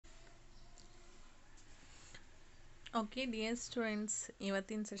Okay dear students,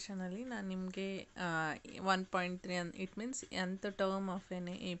 ಇವತ್ತಿನ ಸೆಷನಲ್ಲಿ ನಾನು ನಿಮಗೆ 1.3 it means nth term of N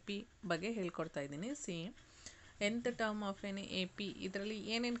A P ಬಗ್ಗೆ ಹೇಳ್ಕೊಡ್ತಾ ಇದ್ದೀನಿ. nth term of N A P ಇದರಲ್ಲಿ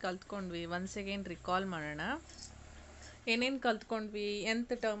ಏನೇನು ಕಲ್ತ್ಕೊಂಡ್ವಿ ಒನ್ಸ್ ಅಗೇನ್ ರಿಕಾಲ್ ಮಾಡೋಣ. ಏನೇನು ಕಲ್ತ್ಕೊಂಡ್ವಿ?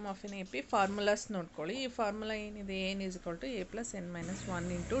 nth term of N A P formulas ನೋಡ್ಕೊಳ್ಳಿ. ಈ ಫಾರ್ಮುಲಾ ಏನಿದೆ, n = a + n - 1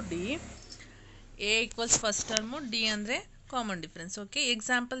 × d. a = first term, D ಅಂದರೆ common difference. Okay,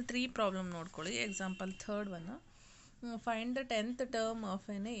 example 3 problem ನೋಡ್ಕೊಳ್ಳಿ. Example third one, find the 10th term of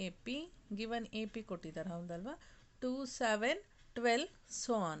N A P. Given A P ಕೊಟ್ಟಿದ್ದಾರೆ, ಹೌದಲ್ವಾ? 2, 7, 12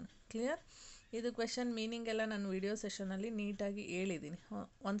 so on. Clear? ಇದು question meaning ಎಲ್ಲ ನಾನು video ಸೆಷನಲ್ಲಿ ನೀಟಾಗಿ ಹೇಳಿದ್ದೀನಿ.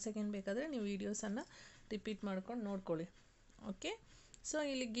 ಒಂದು ಸೆಕೆಂಡ್ ಬೇಕಾದರೆ ನೀವು ವೀಡಿಯೋಸನ್ನು ರಿಪೀಟ್ ಮಾಡ್ಕೊಂಡು ನೋಡ್ಕೊಳ್ಳಿ. ಓಕೆ, ಸೊ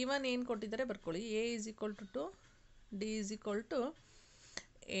ಇಲ್ಲಿ ಗಿವನ್ ಏನು ಕೊಟ್ಟಿದ್ದಾರೆ ಬರ್ಕೊಳ್ಳಿ. a = 2, d =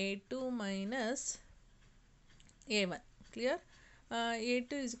 a2 - a1. Clear?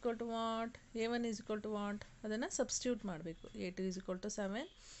 a2 = what, a1 = what, ಅದನ್ನು ಸಬ್ಸ್ಟಿಟ್ಯೂಟ್ ಮಾಡಬೇಕು. a2 = 7,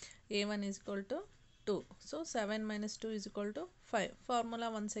 a1 = 2. So 7 - 2 = 5. Formula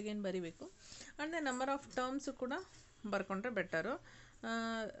once again ಬರಿಬೇಕು. And the number of terms ಕೂಡ ಬರ್ಕೊಂಡ್ರೆ ಬೆಟರು.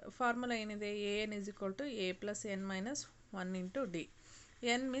 ಫಾರ್ಮುಲಾ ಏನಿದೆ, an = a + n - 1 × d.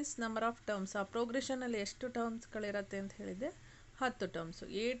 n means number of terms. ಆ ಪ್ರೋಗ್ರೆಷನಲ್ಲಿ ಎಷ್ಟು ಟರ್ಮ್ಸ್ಗಳಿರುತ್ತೆ ಅಂತ ಹೇಳಿದೆ? 10 terms.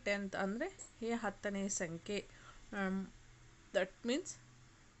 a 10th ಅಂದರೆ a 10ನೇ ಸಂಖ್ಯೆ. ದಟ್ ಮೀನ್ಸ್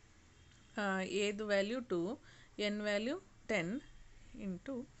ಎದು value 2, n value 10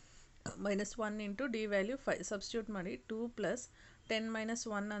 into -1 into D value 5. Substitute ಮಾಡಿ. 2 + 10 -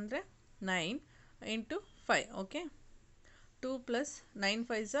 1 ಅಂದರೆ 9 ಇಂಟು 5. ಓಕೆ, 2 + 9 ×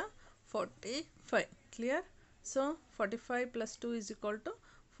 5 = 45. ಕ್ಲಿಯರ್? ಸೊ 45 + 2 =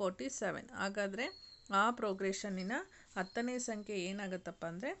 47. ಹಾಗಾದರೆ ಆ ಪ್ರೋಗ್ರೆಷನ್ನಿನ 10ನೇ ಸಂಖ್ಯೆ ಏನಾಗುತ್ತಪ್ಪ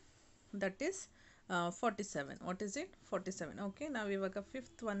ಅಂದರೆ that is 47. What is it? 47. Okay, ನಾವಿವಾಗ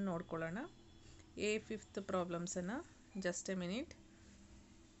 5th ಒನ್ ನೋಡ್ಕೊಳ್ಳೋಣ. Fifth ಪ್ರಾಬ್ಲಮ್ಸನ್ನು just A minute.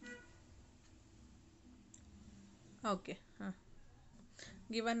 Okay,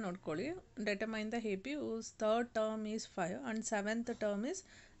 given ನೋಡ್ಕೊಳ್ಳಿ. Determine the A P whose third term is 5 and 7th term is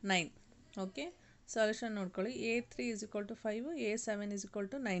 9. Okay, solution ನೋಡ್ಕೊಳ್ಳಿ. a3 = 5, a7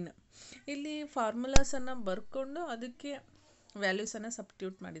 = 9. ಇಲ್ಲಿ ಫಾರ್ಮುಲಾಸನ್ನು ಬರ್ಕೊಂಡು ಅದಕ್ಕೆ ವ್ಯಾಲ್ಯೂಸನ್ನು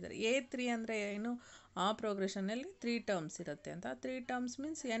ಸಬ್ಸ್ಟಿಟ್ಯೂಟ್ ಮಾಡಿದ್ದಾರೆ. a3 ಅಂದರೆ ಏನು? ಆ ಪ್ರೋಗ್ರೆಷನಲ್ಲಿ 3 ಟರ್ಮ್ಸ್ ಇರುತ್ತೆ ಅಂತ. 3 ಟರ್ಮ್ಸ್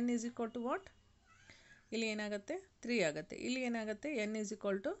ಮೀನ್ಸ್ n = ವಾಟ್? ಇಲ್ಲಿ ಏನಾಗುತ್ತೆ? 3 ಆಗುತ್ತೆ. ಇಲ್ಲಿ ಏನಾಗುತ್ತೆ? n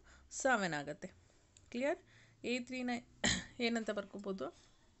 = 7 ಆಗುತ್ತೆ. ಕ್ಲಿಯರ್? a3ನ ಏನಂತ ಬರ್ಕೋಬೋದು?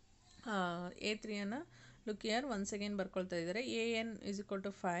 a3ಯನ್ನು ಲುಕ್ ಇಯರ್ ಒನ್ಸ್ ಅಗೇನ್ ಬರ್ಕೊಳ್ತಾ ಇದ್ದಾರೆ. an =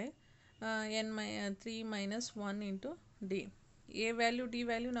 5, n 3 - 1 into D. A value D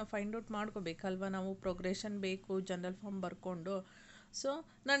value ನಾವು ಫೈಂಡ್ ಔಟ್ ಮಾಡ್ಕೋಬೇಕಲ್ವ? ನಾವು ಪ್ರೋಗ್ರೆಷನ್ ಬೇಕು ಜನರಲ್ ಫಾರ್ಮ್ ಬರ್ಕೊಂಡು. ಸೊ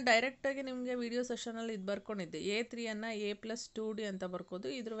ನಾನು ಡೈರೆಕ್ಟಾಗಿ ನಿಮಗೆ ವಿಡಿಯೋ ಸೆಷನಲ್ಲಿ ಇದು ಬರ್ಕೊಂಡಿದ್ದೆ. a3ಯನ್ನು a + 2d ಅಂತ ಬರ್ಕೋದು.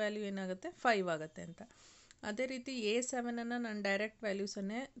 ಇದ್ರ ವ್ಯಾಲ್ಯೂ ಏನಾಗುತ್ತೆ? 5 ಆಗುತ್ತೆ ಅಂತ. ಅದೇ ರೀತಿ a7ನ್ನು ನಾನು ಡೈರೆಕ್ಟ್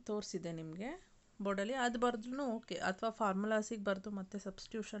ವ್ಯಾಲ್ಯೂಸನ್ನೇ ತೋರಿಸಿದ್ದೆ ನಿಮಗೆ ಬೋರ್ಡಲ್ಲಿ. ಅದು ಬರೆದ್ರೂ ಓಕೆ, ಅಥವಾ ಫಾರ್ಮುಲಾಸಿಗೆ ಬರೆದು ಮತ್ತೆ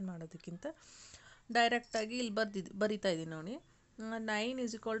ಸಬ್ಸ್ಟಿಟ್ಯೂಷನ್ ಮಾಡೋದಕ್ಕಿಂತ ಡೈರೆಕ್ಟಾಗಿ ಇಲ್ಲಿ ಬರಿತಾ ಇದ್ದೀನಿ ನೋಡಿ. 9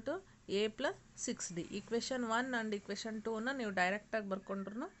 = a + 6d. Equation 1 and equation 2ನ ನೀವು ಡೈರೆಕ್ಟಾಗಿ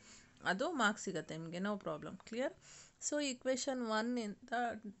ಬರ್ಕೊಂಡ್ರು ಅದು ಮಾರ್ಕ್ಸ್ ಸಿಗುತ್ತೆ ನಿಮಗೆ, no problem. Clear? So equation 1ಇಂದ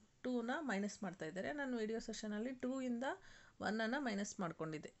 2ನ minus ಮಾಡ್ತಾ ಇದ್ದಾರೆ. ನಾನು ವಿಡಿಯೋ ಸೆಷನಲ್ಲಿ 2ಇಂದ 1ಅನ್ನು ಮೈನಸ್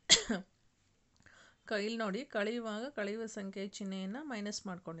ಮಾಡ್ಕೊಂಡಿದ್ದೆ. ಇಲ್ಲಿ ನೋಡಿ, ಕಳೆಯುವ ಸಂಖ್ಯೆ ಚಿಹ್ನೆಯನ್ನು ಮೈನಸ್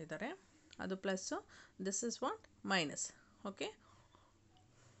ಮಾಡ್ಕೊಂಡಿದ್ದಾರೆ. ಅದು plus, this is what? Minus. Okay,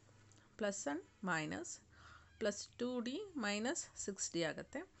 plus and minus. +2d - 6d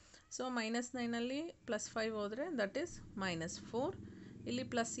ಆಗುತ್ತೆ. ಸೊ -9ಅಲ್ಲಿ +5 ಹೋದರೆ ದಟ್ ಈಸ್ -4. ಇಲ್ಲಿ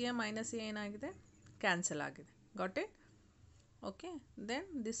ಪ್ಲಸ್ ಎ ಮೈನಸ್ ಎ ಏನಾಗಿದೆ? ಕ್ಯಾನ್ಸಲ್ ಆಗಿದೆ. Got it? Okay, then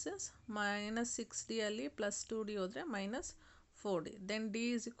this is -6d ಅಲ್ಲಿ +2d ಹೋದರೆ -4d. Then d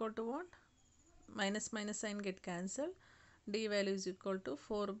 = what? - Sign get cancel. d value =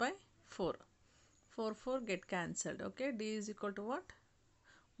 4/4. 4 4 get cancelled. Okay, d = what?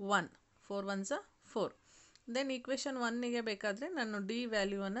 1. 4 1s are 4. Then equation 1ಗೆ ಬೇಕಾದರೆ ನಾನು D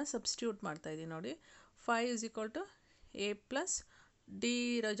ವ್ಯಾಲ್ಯೂವನ್ನು substitute ಮಾಡ್ತಾಯಿದ್ದೀನಿ ನೋಡಿ. 5 = a + d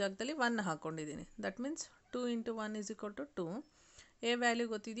ಇರೋ ಜಾಗದಲ್ಲಿ 1 ಹಾಕ್ಕೊಂಡಿದ್ದೀನಿ. That means 2 × 1 = 2. ಎ ವ್ಯಾಲ್ಯೂ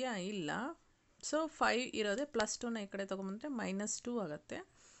ಗೊತ್ತಿದೆಯಾ? ಇಲ್ಲ. ಸೊ 5 ಇರೋದೆ +2ನ ಈ ಕಡೆ ತೊಗೊಂಬಂದರೆ -2 ಆಗುತ್ತೆ.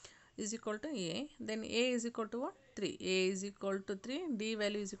 a. Then a = what? 3. a = 3, d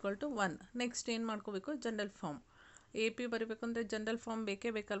value = 1. Next ಏನು ಮಾಡ್ಕೋಬೇಕು? General form. ಎ ಪಿ ಬರೀಬೇಕು ಅಂದರೆ ಜನರಲ್ ಫಾರ್ಮ್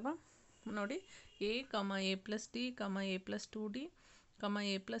ಬೇಕೇ ಬೇಕಲ್ವಾ? ನೋಡಿ, a, a + d, a + 2d, a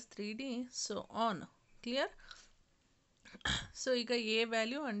 + 3d, so on. Clear? So ಈಗ A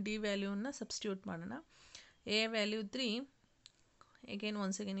value and D ವ್ಯಾಲ್ಯೂನ substitute ಮಾಡೋಣ. A value 3, again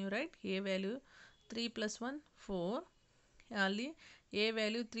once again you right A value 3 + 1 4. ಅಲ್ಲಿ A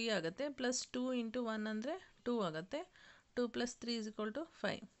value 3 ಆಗುತ್ತೆ. +2 × 1 ಅಂದರೆ 2 ಆಗುತ್ತೆ. 2 + 3 =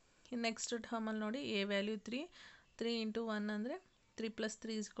 5. ಇನ್ನು ನೆಕ್ಸ್ಟ್ ಟರ್ಮಲ್ಲಿ ನೋಡಿ ಎ ವ್ಯಾಲ್ಯೂ 3 × 1 ಅಂದರೆ 3 +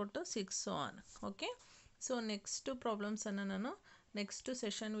 3 = 6 so on. Okay, so next ಪ್ರಾಬ್ಲಮ್ಸನ್ನು ನಾನು ನೆಕ್ಸ್ಟು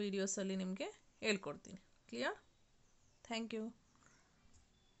ಸೆಷನ್ ವೀಡಿಯೋಸಲ್ಲಿ ನಿಮಗೆ ಹೇಳ್ಕೊಡ್ತೀನಿ. ಕ್ಲಿಯರ್? Thank you.